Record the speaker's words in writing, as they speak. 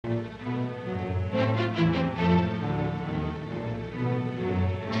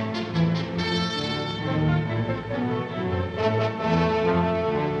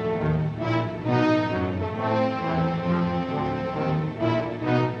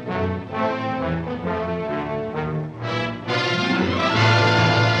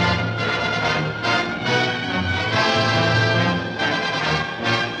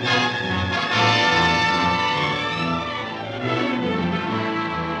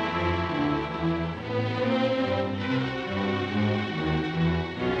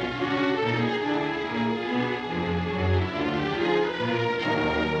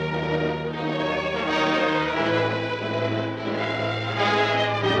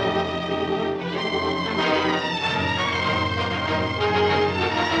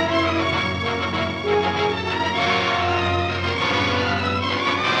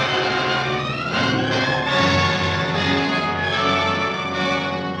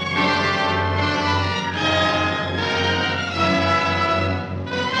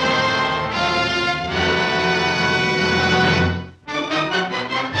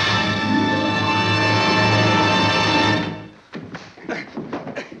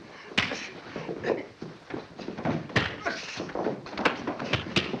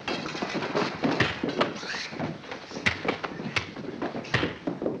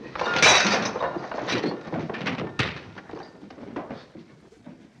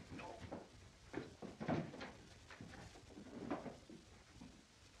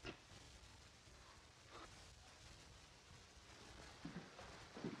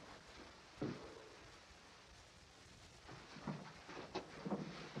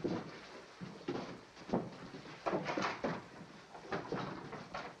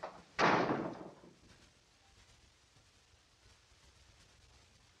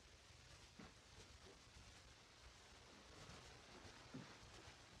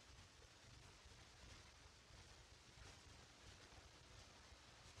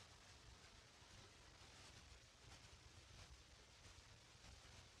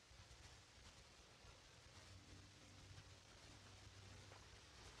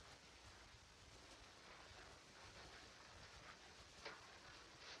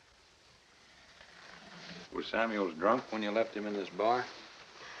Was Samuel drunk when you left him in this bar?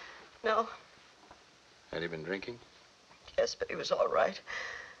 No. Had he been drinking? Yes, but he was all right.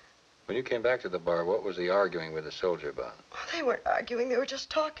 When you came back to the bar, what was he arguing with the soldier about? Oh, they weren't arguing. They were just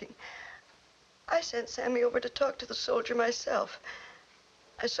talking. I sent Sammy over to talk to the soldier myself.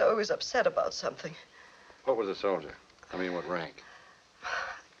 I saw he was upset about something. What was the soldier? I mean, what rank?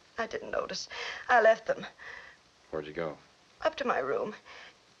 I didn't notice. I left them. Where'd you go? Up to my room.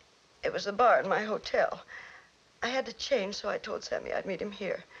 It was the bar in my hotel. I had to change, so I told Sammy I'd meet him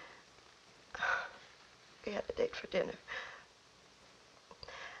here. We had a date for dinner.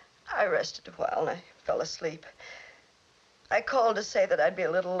 I rested a while and I fell asleep. I called to say that I'd be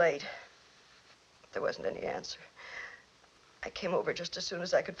a little late. There wasn't any answer. I came over just as soon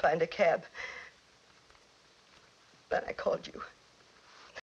as I could find a cab. Then I called you.